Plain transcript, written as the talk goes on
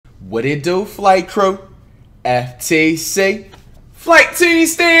What it do, flight crew? FTC. Flight team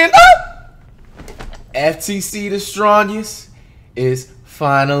stand up! FTC the strongest. Is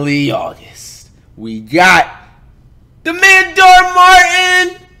finally August. We got the man Dar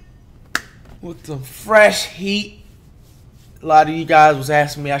Martin with some fresh heat. A lot of you guys was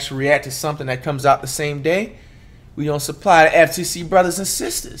asking me I should react to something that comes out the same day. We don't supply to FTC brothers and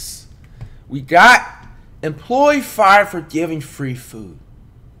sisters. We got employee fired for giving free food.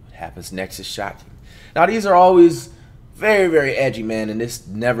 What happens next is shocking. Now these are always very, very edgy, man, and this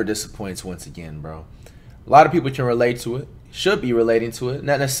never disappoints once again, bro. A lot of people can relate to it, should be relating to it.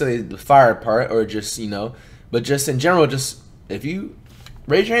 Not necessarily the fire part or just, you know, but just in general, just if you,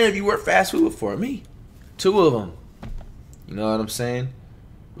 raise your hand if you work fast food before. Me. 2 of them. You know what I'm saying?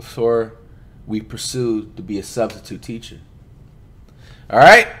 Before we pursued to be a substitute teacher.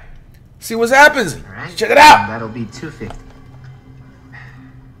 Alright? See what happens. All right. Check it out. That'll be $2.50.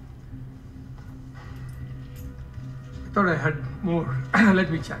 I thought I had more.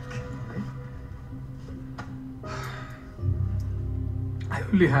 Let me check. I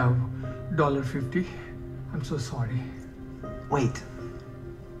only have $1.50. I'm so sorry. Wait.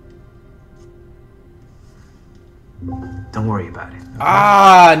 Don't worry about it. Okay?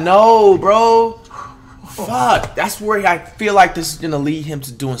 Ah, no, bro. Fuck. That's where I feel like this is going to lead him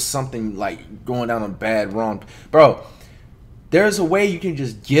to doing something like going down a bad wrong. Bro, there's a way you can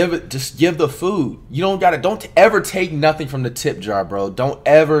just give it, just give the food. You don't ever take nothing from the tip jar, bro. Don't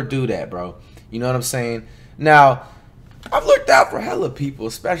ever do that, bro. You know what I'm saying? Now, I've looked out for hella people,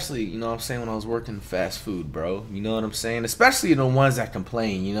 especially, you know what I'm saying, when I was working fast food, bro. You know what I'm saying? Especially the ones that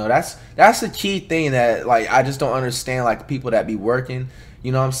complain, you know. That's the key thing that, like, I just don't understand, like, people that be working,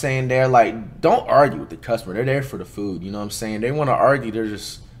 you know what I'm saying? They're like, don't argue with the customer. They're there for the food, you know what I'm saying? They want to argue, they're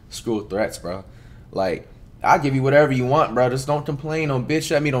just school threats, bro. Like, I'll give you whatever you want, bro. Just don't complain, don't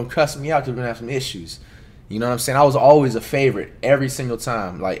bitch at me, don't cuss me out because we're going to have some issues. You know what I'm saying? I was always a favorite every single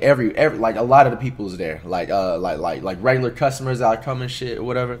time. Like every like a lot of the people's there. Like regular customers that come and shit or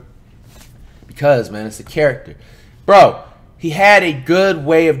whatever. Because, man, it's a character. Bro, he had a good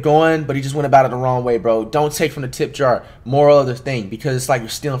way of going, but he just went about it the wrong way, bro. Don't take from the tip jar. Moral of the thing, because it's like you're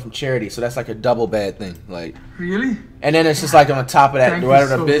stealing from charity, so that's like a double bad thing. Like, really? And then it's just like on top of that,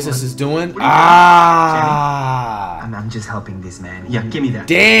 whatever the business is doing. I'm just helping this man. Yeah, give me that.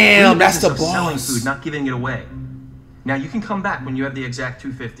 Damn, that's the selling boss. food, not giving it away. Now you can come back when you have the exact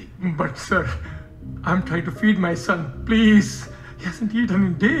 $2.50. But sir, I'm trying to feed my son. Please. He hasn't eaten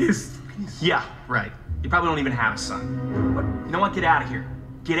in days. Yeah, right. You probably don't even have a son. But you know what? Get out of here.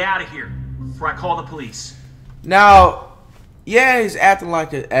 Get out of here before I call the police. Now, yeah, he's acting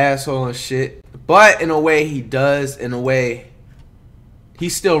like an asshole and shit, but in a way he does, in a way,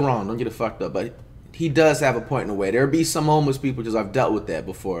 he's still wrong. Don't get it fucked up, but he does have a point in a way. There'll be some homeless people, because I've dealt with that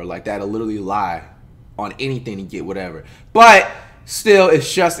before, like that'll literally lie on anything to get whatever. But still,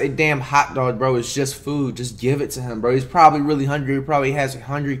 it's just a damn hot dog, bro. It's just food. Just give it to him, bro. He's probably really hungry. He probably has a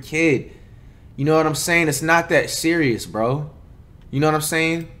hungry kid. You know what I'm saying? It's not that serious, bro. You know what I'm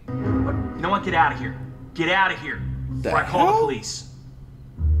saying? But you know what? Get out of here. Get out of here before I call the police.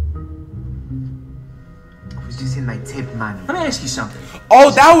 I was just in my tip money. Let me ask you something.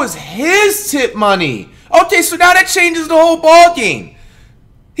 Oh, that was his tip money. Okay, so now that changes the whole ball game.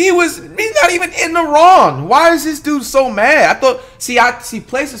 He's not even in the wrong. Why is this dude so mad? I thought, I see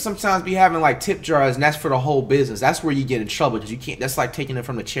places sometimes be having like tip jars, and that's for the whole business. That's where you get in trouble, because you can't. That's like taking it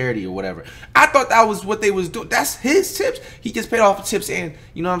from the charity or whatever. I thought that was what they was doing. That's his tips. He gets paid off the tips, and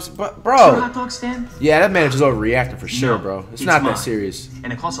you know what I'm saying, but, bro. Is there a hot dog stand? Yeah, that manager's overreacting for sure, No, bro. It's not mine. that serious.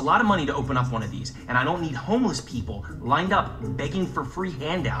 And it costs a lot of money to open up one of these. And I don't need homeless people lined up begging for free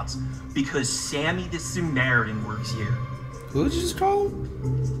handouts because Sammy the Samaritan works here. Who did you just call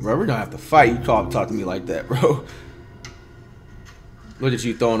him? Bro, we're gonna have to fight. You talk to me like that, bro. Look at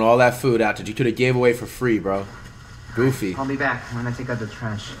you throwing all that food out that you could have gave away for free, bro. Goofy. I'll be back when I take out the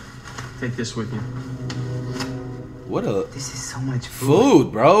trash. Take this with you. What a This is so much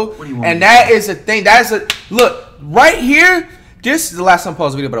food, bro. What do you want? And that is a thing. That's a look right here. This is the last time I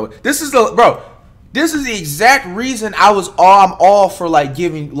paused the video, by the way. This is the bro. This is the exact reason I'm all for like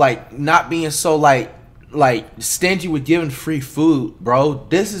giving, like not being so like stingy with giving free food, bro.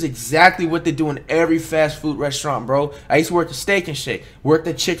 This is exactly what they do in every fast food restaurant, bro. I used to work at Steak and Shake, worked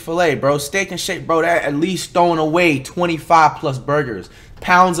at Chick-fil-A, bro. Steak and Shake, bro, they're at least throwing away 25 plus burgers,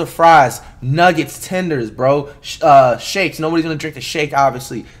 pounds of fries, nuggets, tenders, bro, shakes. Nobody's gonna drink a shake,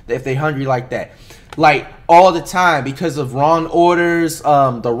 obviously, if they're hungry like that. Like all the time, because of wrong orders,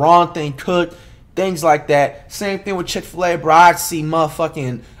 the wrong thing cooked, things like that. Same thing with Chick-fil-A, bro. I'd see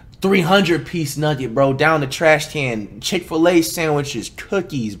motherfucking 300-piece nugget, bro, down the trash can, Chick-fil-A sandwiches,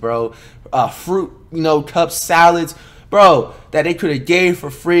 cookies, bro, fruit, you know, cups, salads, bro, that they could have gave for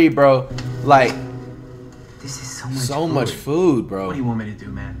free, bro. Like, This is so much food, bro. What do you want me to do,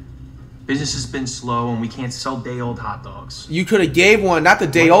 man? Business has been slow and we can't sell day-old hot dogs. You could have gave one, not the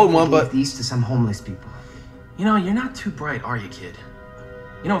day-old one, but these to some homeless people. You know, you're not too bright, are you, kid?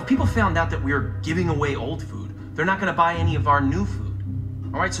 You know, if people found out that we were giving away old food, they're not going to buy any of our new food.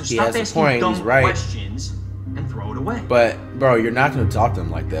 All right, so stop asking dumb questions and throw it away. But, bro, you're not going to talk to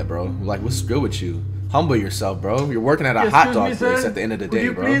them like that, bro. Like, what's good with you? Humble yourself, bro. You're working at a hot dog place at the end of the day,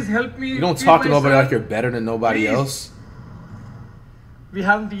 bro. Please help me. You don't talk to nobody like you're better than nobody else. We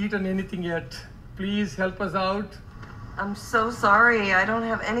haven't eaten anything yet. Please help us out. I'm so sorry. I don't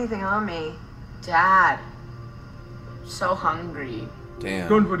have anything on me. Dad. So hungry. Damn.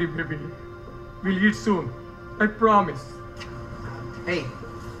 Don't worry, baby. We'll eat soon. I promise. Hey.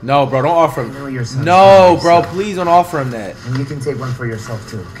 No, bro, don't offer him. I know your son's No, hungry, bro, so- please don't offer him that. And you can take one for yourself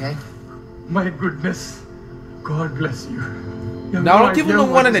too, okay? My goodness. God bless you. You have No, don't no give him idea the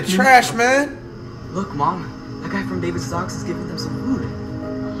what one in the this means trash, to us. man. Look, Mom. That guy from David's Stocks is giving them some food.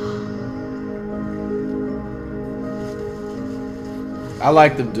 I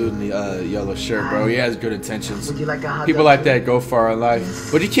like the dude in the yellow shirt, bro. He has good intentions. Would you like a hot People dog like too? that go far in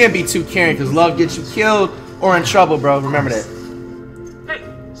life. But you can't be too caring because love gets you killed or in trouble, bro. Remember that.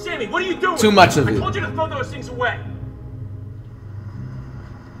 Hey, Sammy, what are you doing? Too much of I it. told you to throw those things away.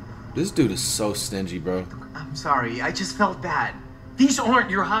 This dude is so stingy, bro. I'm sorry, I just felt bad. These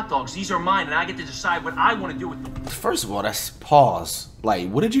aren't your hot dogs. These are mine, and I get to decide what I want to do with them. First of all, that's pause. Like,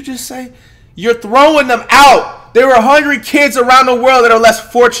 what did you just say? You're throwing them out. There are hungry kids around the world that are less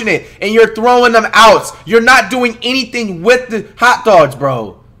fortunate, and you're throwing them out. You're not doing anything with the hot dogs,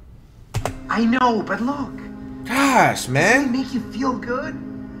 bro. I know, but look. Gosh, Does it man. make you feel good?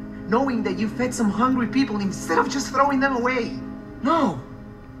 Knowing that you fed some hungry people instead of just throwing them away. No,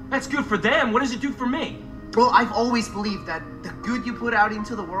 that's good for them. What does it do for me? Well, I've always believed that the good you put out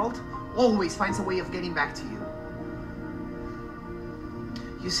into the world always finds a way of getting back to you.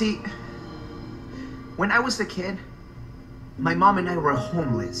 You see, when I was a kid, my mom and I were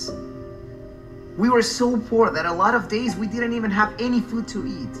homeless. We were so poor that a lot of days we didn't even have any food to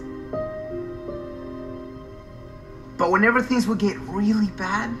eat. But whenever things would get really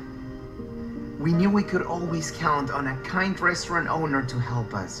bad, we knew we could always count on a kind restaurant owner to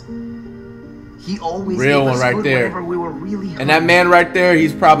help us. He always Real gave one us right food there. whenever we were really hungry. And that man right there,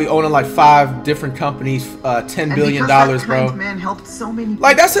 he's probably owning like 5 different companies, $10 billion, that bro. kind man helped so many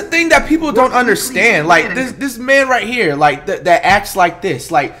Like, that's the thing that people don't What understand. please Like, did. this man right here, like, that acts like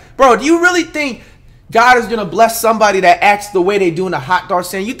this. Like, bro, do you really think God is going to bless somebody that acts the way they do in the hot dog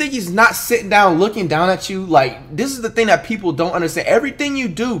stand? You think he's not sitting down looking down at you? Like, this is the thing that people don't understand. Everything you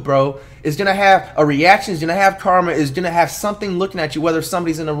do, bro, is going to have a reaction, is going to have karma, is going to have something looking at you, whether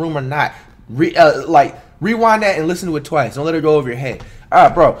somebody's in the room or not. Rewind that and listen to it twice. Don't let it go over your head. All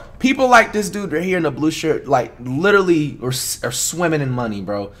right, bro. People like this dude right here in the blue shirt, like, literally are swimming in money,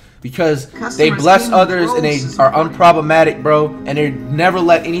 bro. Because they Customers bless came others and they gross are this morning. unproblematic, bro. And they never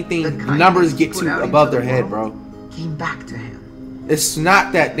let anything, The kindness numbers he get put too out above into their the head, world bro. Came back to him. It's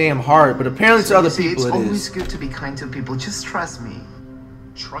not that damn hard, but apparently to other You see, people it's it always is. good to be kind to people. Just trust me.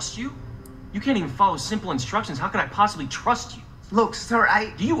 Trust you? You can't even follow simple instructions. How can I possibly trust you? Look, sir,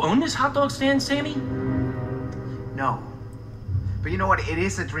 Do you own this hot dog stand, Sammy? No. But you know what? It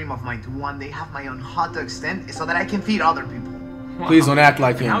is a dream of mine to one day have my own hot dog stand so that I can feed other people. Please don't act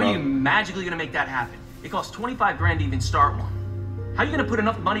like And him, how bro. are you magically gonna make that happen? It costs 25 grand to even start one. How are you gonna put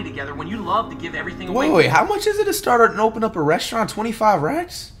enough money together when you love to give everything away? Wait, how much is it to start and open up a restaurant? 25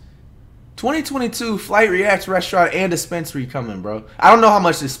 racks? 2022 FlightReacts restaurant and dispensary coming, bro. I don't know how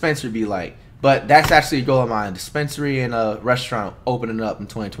much dispensary be like, but that's actually a goal of mine. Dispensary and a restaurant opening up in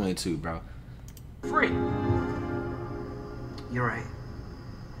 2022, bro. Free. You're right.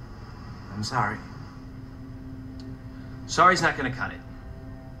 I'm sorry. Sorry's not gonna cut it.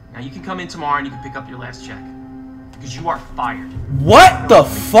 Now you can come in tomorrow and you can pick up your last check. Because you are fired. What the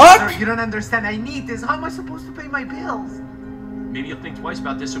Sir, fuck? you don't understand. I need this. How am I supposed to pay my bills? Maybe you'll think twice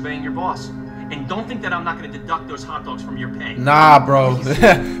about disobeying your boss. And don't think that I'm not gonna deduct those hot dogs from your pay. Nah, bro.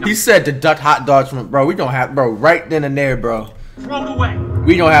 He said deduct hot dogs from, bro. We don't have, bro. Right then and there, bro. Throw it away.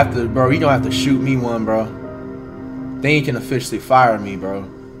 We don't have to, bro. You don't have to shoot me one, bro. They can officially fire me, bro.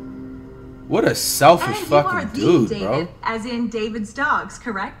 What a selfish And you are fucking the dude, David, bro. as in David's dogs,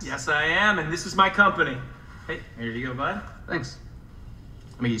 correct? Yes, I am, and this is my company. Hey, here you go, bud. Thanks.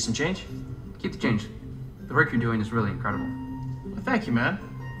 Let me get you some change. Keep the change. The work you're doing is really incredible. Well, thank you, man.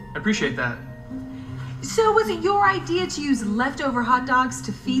 I appreciate that. So was it your idea to use leftover hot dogs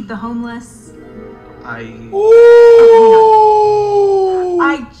to feed the homeless? I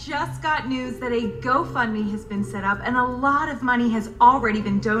just got news that a GoFundMe has been set up and a lot of money has already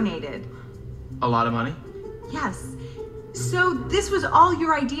been donated. A lot of money? Yes. So this was all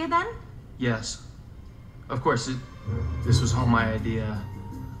your idea then? Yes. Of course, this was all my idea.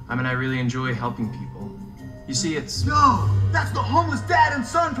 I mean, I really enjoy helping people. You see, it's... Yo, that's the homeless dad and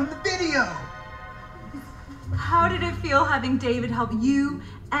son from the video! How did it feel having David help you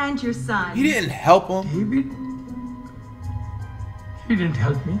and your son? He didn't help him. David? He didn't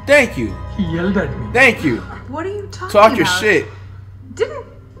help me. Thank you. He yelled at me. Thank you. What are you talking about? Talk your shit. Didn't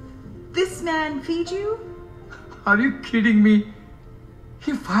this man feed you? Are you kidding me?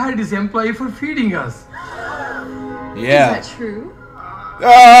 He fired his employee for feeding us. Yeah. Is that true?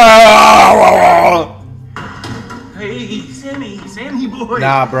 Hey, Sammy boy.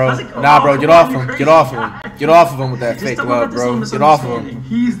 Nah, bro. How's it going? Nah, bro. Oh, Get come off on, you him. crazy Get off of guy. him. Get off of him with that Just fake don't love, let this bro. be Get off of him.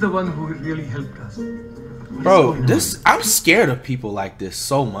 misunderstanding. He's the one who really helped us. Bro, I'm scared of people like this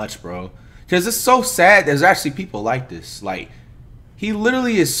so much, bro. Because it's so sad there's actually people like this. Like, he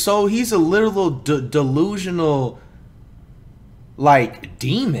literally is so, he's a literal delusional, like,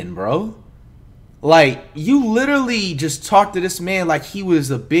 demon, bro. Like, you literally just talked to this man like he was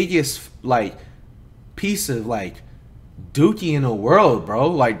the biggest, like, piece of, like, dookie in the world, bro.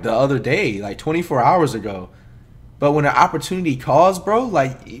 Like, the other day, like, 24 hours ago. But when an opportunity calls, bro,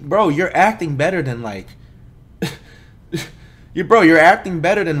 like, bro, you're acting better than, like, you're acting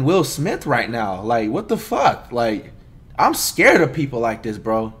better than Will Smith right now. Like, what the fuck? Like, I'm scared of people like this,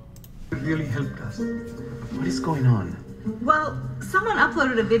 bro. He really helped us. What is going on? Well, someone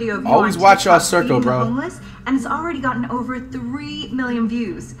uploaded a video of you Always on watch y'all TikTok circle, feeding the bro. homeless, and it's already gotten over 3 million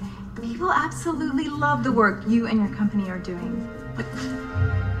views. People absolutely love the work you and your company are doing.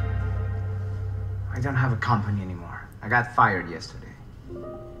 I don't have a company anymore. I got fired yesterday.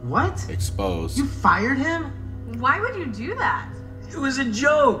 What? Exposed. You fired him? Why would you do that? It was a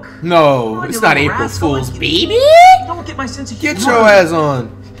joke. No, on, it's you not little April rascal. Fool's, baby. You don't get my sense of humor. Get your ass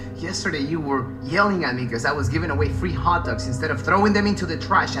on. Yesterday you were yelling at me because I was giving away free hot dogs instead of throwing them into the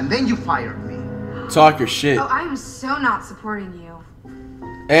trash, and then you fired me. Talk your shit. Oh, I am so not supporting you.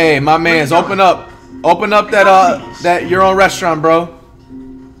 Hey, my man's, open up. Open up that your own restaurant, bro.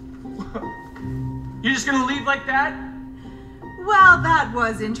 You're just gonna leave like that? Well, that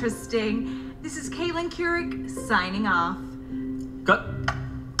was interesting. This is Caitlin Keurig signing off. Cut.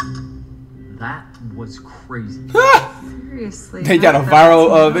 That was crazy. Seriously. They got a that's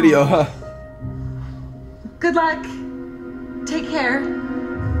viral video, huh? Good luck. Take care.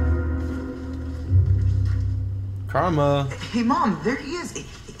 Karma. Hey, Mom, there he is.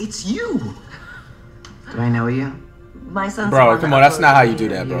 It's you. Do I know you? My son's Bro, the one come that on, that's not how you uploaded do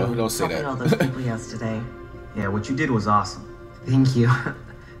the that, video bro. Don't say helping that. all those people yesterday. Yeah, what you did was awesome. Thank you.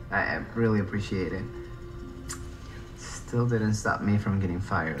 I really appreciate it. Still didn't stop me from getting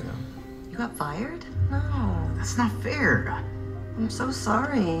fired, though. You got fired? No. That's not fair. I'm so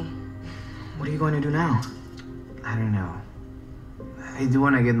sorry. What are you going to do now? I don't know. I do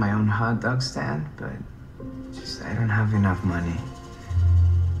want to get my own hot dog stand, but just I don't have enough money.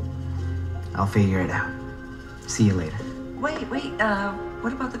 I'll figure it out. See you later. Wait,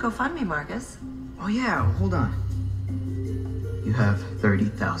 what about the GoFundMe, Marcus? Oh yeah, hold on. You have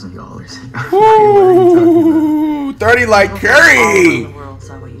 $30,000. Ooh, 30 like All Curry. around the world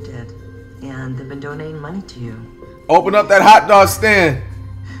saw what you did, and they've been donating money to you. Open up that hot dog stand.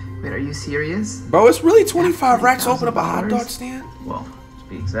 Wait, are you serious? Bro, it's really 25 racks to open up a hot dog stand? Well, to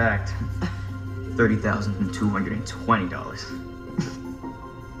be exact,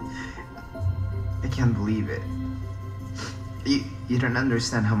 $30,220. I can't believe it. You don't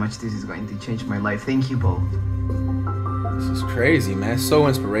understand how much this is going to change my life. Thank you both. This is crazy, man. So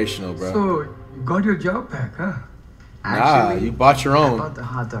inspirational, bro. So, you got your job back, huh? Nah, you bought your I own. bought the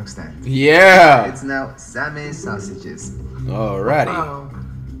hot dog stand. Yeah. It's now Sammy's Sausages. Alrighty. Wow.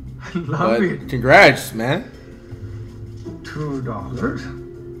 I love But it. congrats, man.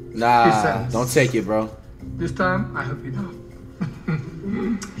 $2. Nah, Besides. don't take it, bro. This time, I have enough.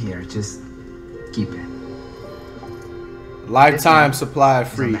 Here, just keep it. Lifetime supply It's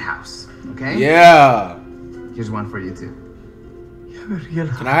in free. the house, okay? Yeah. Here's one for you too. You have a real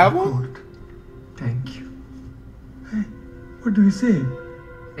Can I have one? heart. Thank you. Hey, what do you say?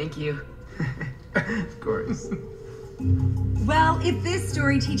 Thank you. Of course. Well, if this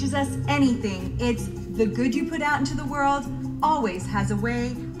story teaches us anything, it's the good you put out into the world always has a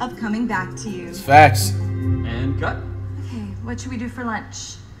way of coming back to you. It's facts. And cut. Okay, what should we do for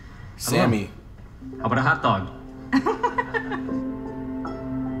lunch? Sammy. How about a hot dog?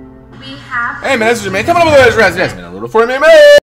 We Hey man, this is your man coming up with those rats. Yes, man, a little for me, man.